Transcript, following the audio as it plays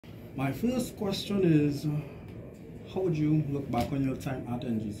My first question is, how would you look back on your time at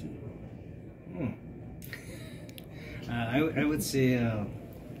NGC? I would say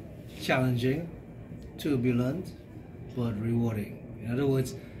challenging, turbulent, but rewarding. In other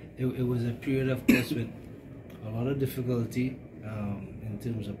words, it was a period, of course, with a lot of difficulty in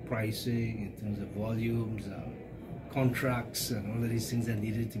terms of pricing, in terms of volumes, contracts, and all of these things that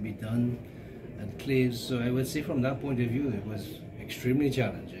needed to be done, and claims. So I would say from that point of view, it was extremely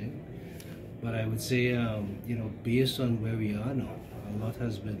challenging. But I would say, based on where we are now, a lot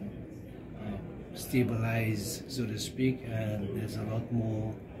has been stabilized, so to speak, and there's a lot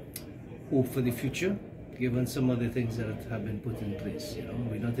more hope for the future, given some of the things that have been put in place.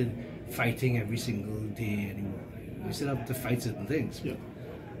 We're not in fighting every single day anymore. We still have to fight certain things. Yeah.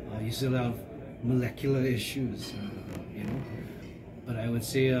 You still have molecular issues, But I would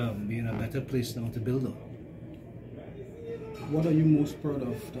say we're in a better place now to build on. What are you most proud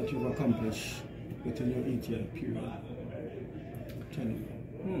of that you've accomplished within your 8-year period?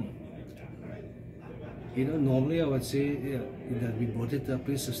 Normally I would say that we brought it to a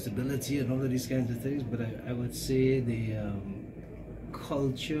place of stability and all of these kinds of things, but I would say the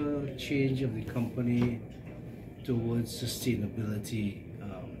culture change of the company towards sustainability,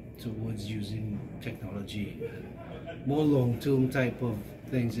 towards using technology, more long-term type of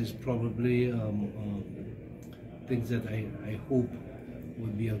things is probably things that I hope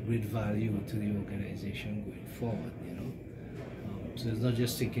would be of great value to the organization going forward. So it's not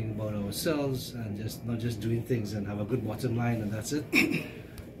just thinking about ourselves and not just doing things and have a good bottom line and that's it.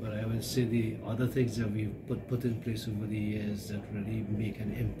 But I would say the other things that we've put in place over the years that really make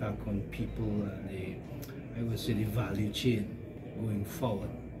an impact on people and I would say the value chain going forward.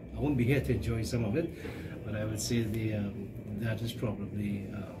 I won't be here to enjoy some of it, but I would say that is probably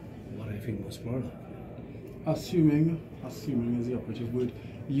what I feel most proud of. Assuming is the operative word,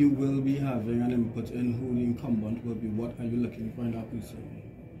 you will be having an input in who the incumbent will be. What are you looking for in that person,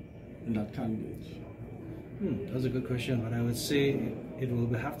 in that candidate? That's a good question, but I would say it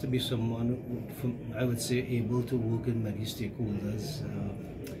will have to be someone I would say able to work in many stakeholders.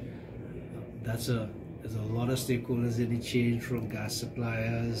 There's a lot of stakeholders in the chain, from gas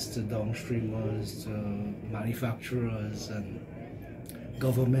suppliers to downstreamers to manufacturers and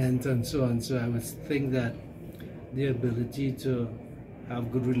government and so on. So I would think that the ability to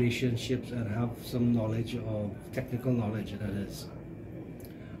have good relationships and have some knowledge of technical knowledge, that is,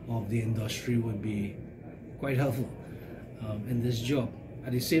 of the industry would be quite helpful in this job.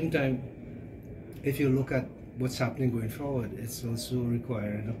 At the same time, if you look at what's happening going forward, it's also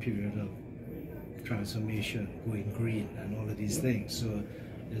requiring a period of transformation, going green and all of these things. So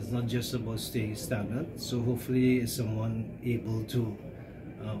it's not just about staying stagnant. So hopefully it's someone able to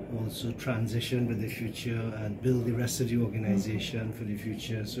also transition with the future and build the rest of the organization for the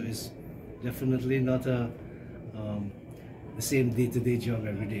future. So it's definitely not the same day-to-day job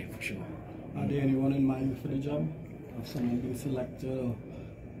every day, for sure. Are there anyone in mind for the job? Have someone been selected, or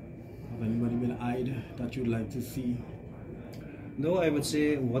have anybody been eyed that you'd like to see? No, I would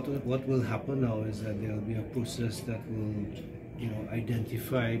say what will happen now is that there will be a process that will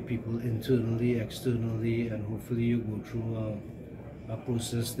identify people internally, externally, and hopefully you go through a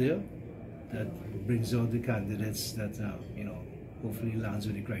process there that brings out the candidates that hopefully lands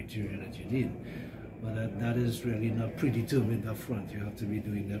with the criteria that you need. But that is really not predetermined up front. You have to be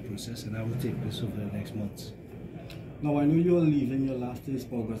doing that process, and that will take place over the next months. Now, I know you're leaving, your last day is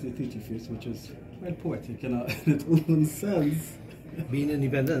August the 31st, which is quite poetic in its own sense. Being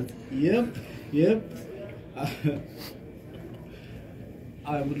independent. Yep.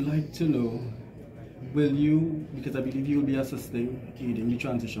 I would like to know, will you, because I believe you will be assisting, aiding the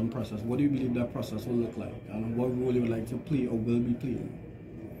transition process, what do you believe that process will look like, and what role you would like to play or will be playing?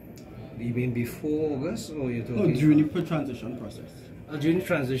 You mean before August, or you're talking? No, during the transition process. During the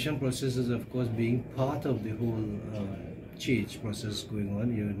transition process is, of course, being part of the whole change process going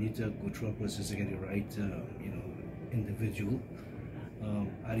on. You need to go through a process to get the right, individual.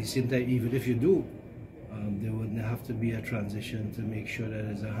 At the same time, even if you do, there would have to be a transition to make sure that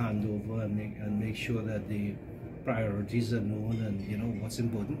there's a handover and make sure that the priorities are known and what's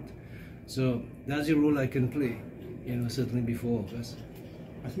important. So that's the role I can play, certainly before August.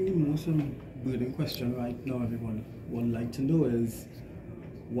 I think the most burning question right now everyone would like to know is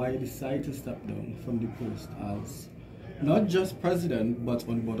why you decide to step down from the post as not just president but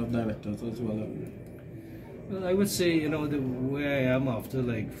on the board of directors as well. Well, I would say, the way I am after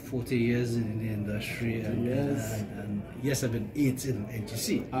like 40 years in the industry, and yes, I've been 8 in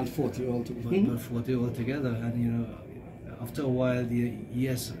NGC. And 40 altogether. But 40 altogether, and after a while,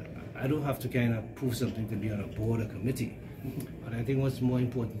 yes, I don't have to kind of prove something to be on a board or committee. But I think what's more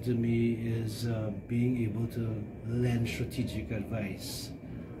important to me is being able to lend strategic advice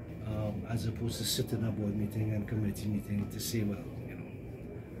as opposed to sit in a board meeting and committee meeting to say, well, you know,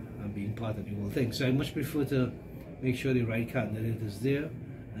 I'm being part of the whole thing. So I much prefer to make sure the right candidate is there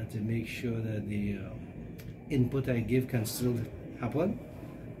and to make sure that the input I give can still happen,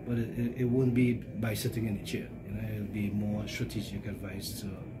 but it won't be by sitting in the chair. You know, it'll be more strategic advice to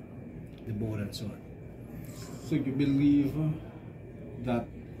the board and so on. So you believe that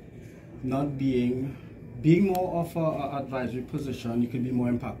not being more of an advisory position, you can be more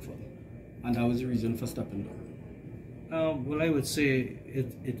impactful, and that was the reason for stepping down? Well, I would say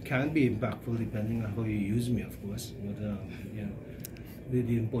it can be impactful depending on how you use me, of course. But you know,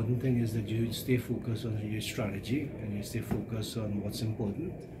 the important thing is that you stay focused on your strategy and you stay focused on what's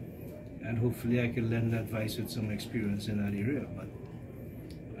important. And hopefully I can lend advice with some experience in that area. But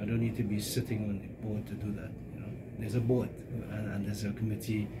I don't need to be sitting on the board to do that. You know, there's a board and there's a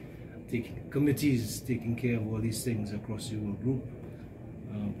committees taking care of all these things across the whole group.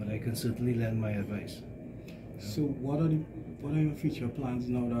 But I can certainly lend my advice. So what are your future plans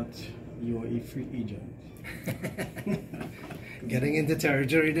now that you're a free agent? Getting into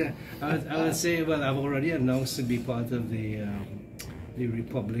territory there. I would say, well, I've already announced to be part of the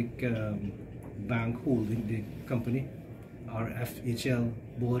Republic Bank holding the company, RFHL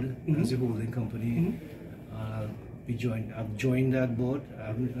board as a holding company. I've joined that board. I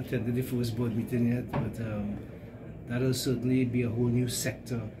haven't attended the first board meeting yet, but that'll certainly be a whole new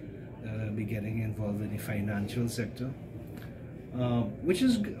sector that I'll be getting involved in the financial sector, which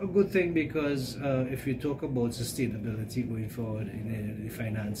is a good thing because if you talk about sustainability going forward, in the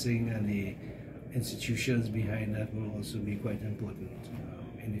financing and the institutions behind that will also be quite important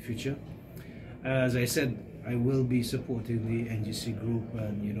in the future. As I said, I will be supporting the NGC group,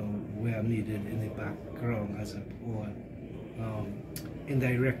 and you know, where I'm needed in the background or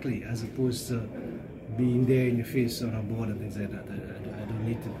indirectly, as opposed to being there in your face on a board and things like that. I don't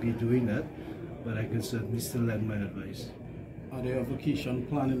need to be doing that, but I can certainly still lend my advice. Are there a vacation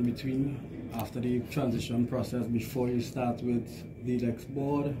plan in between after the transition process before you start with the next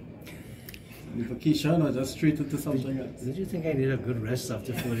board? The vacation, or just straight into something else? Did you think I need a good rest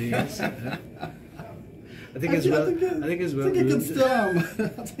after 40 years? I think it's well. I think it's well. I think you can still. I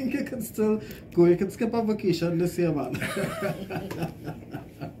think you can still go. You can skip a vacation this year, man.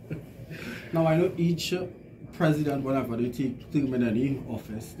 Now I know each president, whenever they take term in any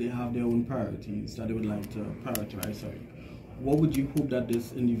office, they have their own priorities that they would like to prioritize. Sorry, what would you hope that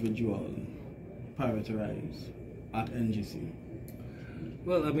this individual prioritize at NGC?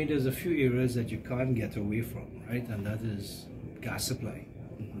 Well, I mean, there's a few areas that you can't get away from, right? And that is gas supply.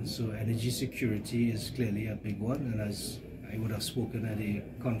 So energy security is clearly a big one, and as I would have spoken at a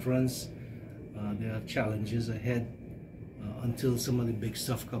conference, there are challenges ahead until some of the big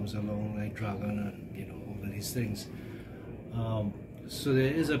stuff comes along, like Dragon and you know, all of these things. So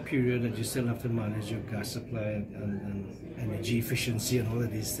there is a period that you still have to manage your gas supply and energy efficiency and all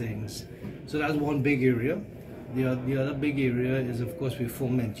of these things. So that's one big area. The other big area is, of course, we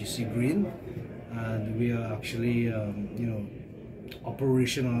form NGC Green, and we are actually, you know,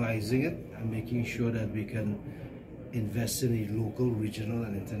 operationalizing it and making sure that we can invest in the local, regional,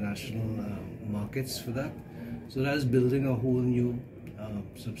 and international markets for that. So that's building a whole new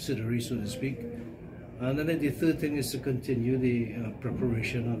subsidiary, so to speak. And then the third thing is to continue the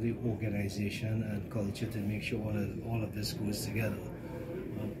preparation of the organization and culture to make sure all of this goes together.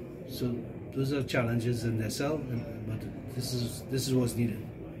 So those are challenges in themselves, but this is what's needed.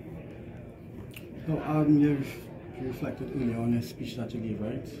 So you reflected earlier on a speech that you gave,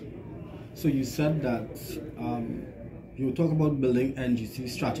 right? So you said that you talk about building NGC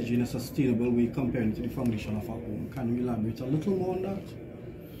strategy in a sustainable way comparing to the foundation of our home. Can you elaborate a little more on that?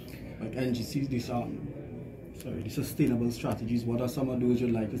 Like NGC, the sustainable strategies, what are some of those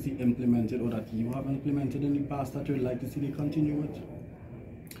you'd like to see implemented or that you have implemented in the past that you'd like to see they continue with?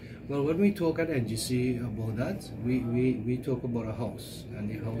 Well, when we talk at NGC about that, we talk about a house, and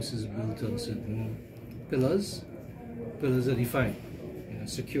the house is built on certain pillars. Pillars are defined. You know,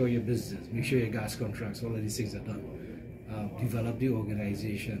 secure your business, make sure your gas contracts, all of these things are done. Develop the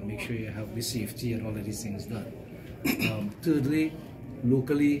organization, make sure you have the safety and all of these things done. Thirdly,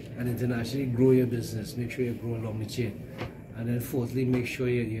 locally and internationally, grow your business, make sure you grow along the chain. And then fourthly, make sure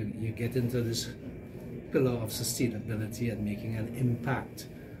you get into this pillar of sustainability and making an impact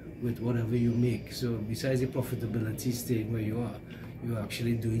with whatever you make. So besides the profitability staying where you are, you're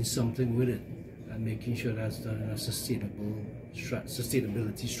actually doing something with it and making sure that's done in a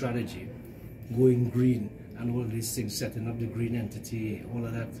sustainability strategy, going green and all of these things, setting up the green entity, all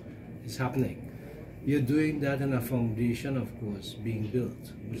of that is happening. you're doing that in a foundation, of course, being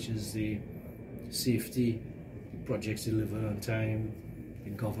built, which is the safety, projects delivered on time, the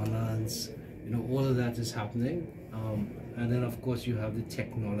governance, all of that is happening. And then, of course, you have the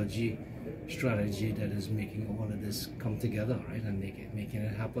technology strategy that is making all of this come together, right, and making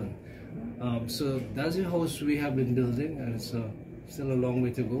it happen. So that's the house we have been building, and it's still a long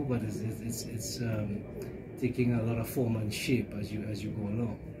way to go, but it's taking a lot of form and shape as you go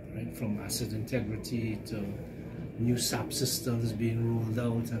along, right? From asset integrity to new SAP systems being rolled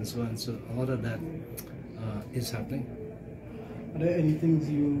out and so on. So a lot of that is happening. Are there any things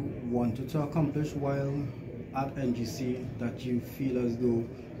you wanted to accomplish while at NGC that you feel as though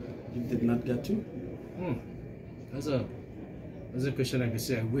you did not get to? That's a question I could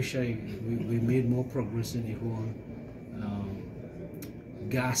say. I wish we made more progress in the whole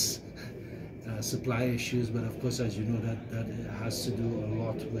gas supply issues, but of course, as you know, that has to do a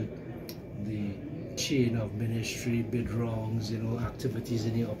lot with the chain of ministry, bid wrongs, activities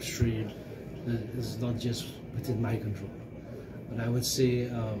in the upstream. It's not just within my control. But I would say,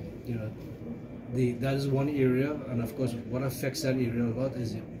 that is one area, and of course, what affects that area a lot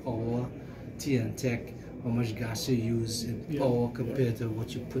is the power, tea and tech, how much gas you use in power compared to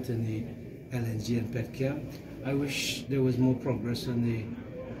what you put in the LNG and petchem. I wish there was more progress on the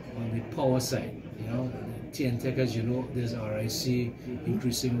power side. Tea and tech, as you know, there's RIC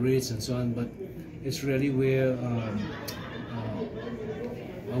increasing rates and so on, but it's really where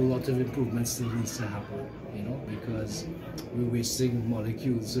a lot of improvement still needs to happen, because we're wasting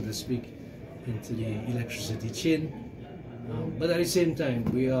molecules, so to speak, into the electricity chain. But at the same time,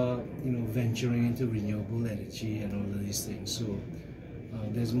 we are, venturing into renewable energy and all of these things. So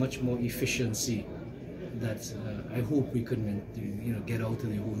there's much more efficiency that I hope we could, get out of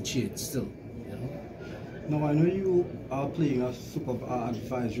the whole chain still. Now, I know you are playing a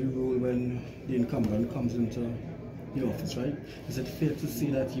advisory role when the incumbent comes into the office, right? Is it fair to say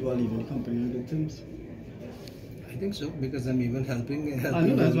that you are leaving the company on good terms? I think so, because I'm even helping I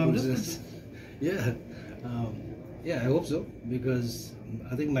know, that's what I'm just... Yeah, I hope so, because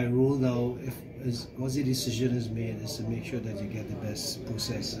I think my role now, once the decision is made, is to make sure that you get the best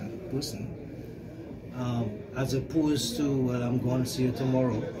process and person, as opposed to, well, I'm going to see you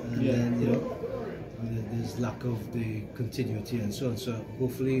tomorrow, and then there's lack of the continuity and so on. So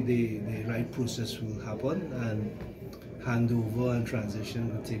hopefully the right process will happen, and handover and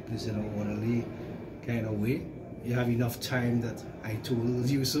transition will take place in an orderly kind of way. You have enough time that I told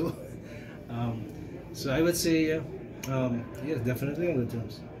you so. So I would say, definitely on the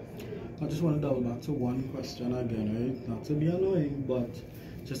terms. I just want to double back to one question again, right? Not to be annoying, but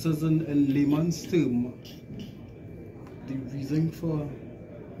just as in layman's term, the reason for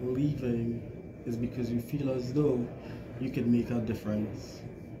leaving is because you feel as though you can make a difference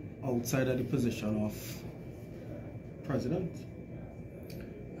outside of the position of president?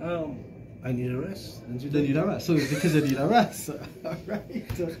 I need a rest. You need a rest. So it's because you need a rest. Right.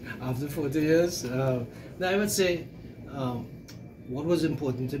 After 40 years, now I would say what was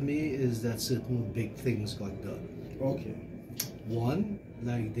important to me is that certain big things got done. Okay. One,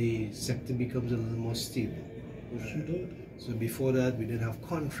 like the sector becomes a little more stable. Which you did. So before that, we didn't have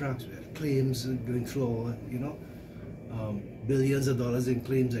contracts, we had claims going through our, billions of dollars in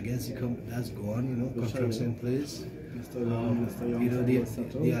claims against the company. That's gone, contracts in place.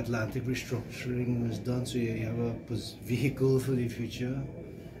 The Atlantic restructuring was done, so you have a vehicle for the future.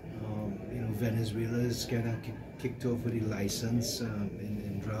 Venezuela is kind of kicked off with the license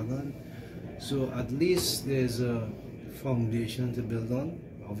in Dragon. So at least there's a foundation to build on.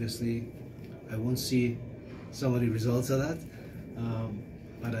 Obviously, I won't see some of the results of that,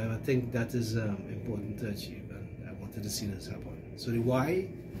 but I think that is important to achieve, and I wanted to see this happen. So the why,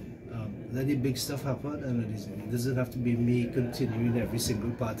 let the big stuff happen, and it doesn't have to be me continuing every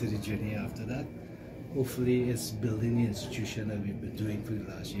single part of the journey after that. Hopefully it's building the institution that we've been doing for the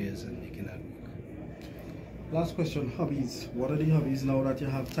last years and making that work. Last question, hobbies. What are the hobbies now that you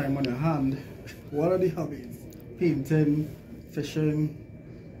have time on your hand? What are the hobbies? Painting, fishing?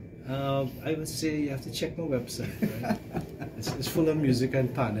 I would say you have to check my website, right? It's full of music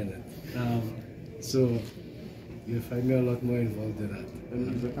and pan in it. So you'll find me a lot more involved in that.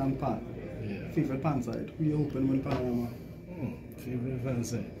 Music and pan? Yeah. Favorite pan side? Who you hoping win Panorama? Favorite pan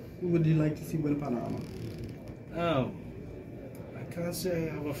side? Who would you like to see win Panorama? I can't say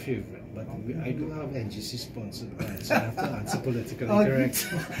I have a favorite, but I do have NGC sponsored bands, so I have to answer politically correct.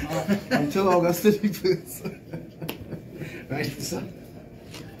 Until August 31st. Right, so.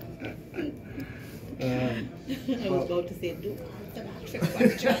 I was about to say, do answer that trick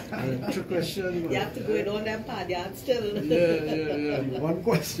question. Trick question. You have to go in on them pad, you have still. Yeah. One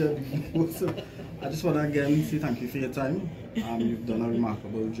question. I just want to again say thank you for your time. You've done a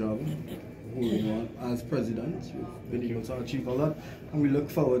remarkable job holding on as president. You've been able to achieve a lot, and we look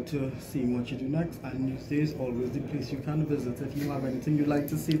forward to seeing what you do next. And Newsday is always the place you can visit if you have anything you'd like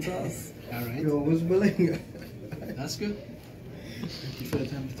to say to us. All right. You're always willing. That's good. Thank you for your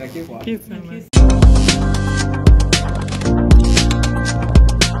time. Thank you. Thank you so much.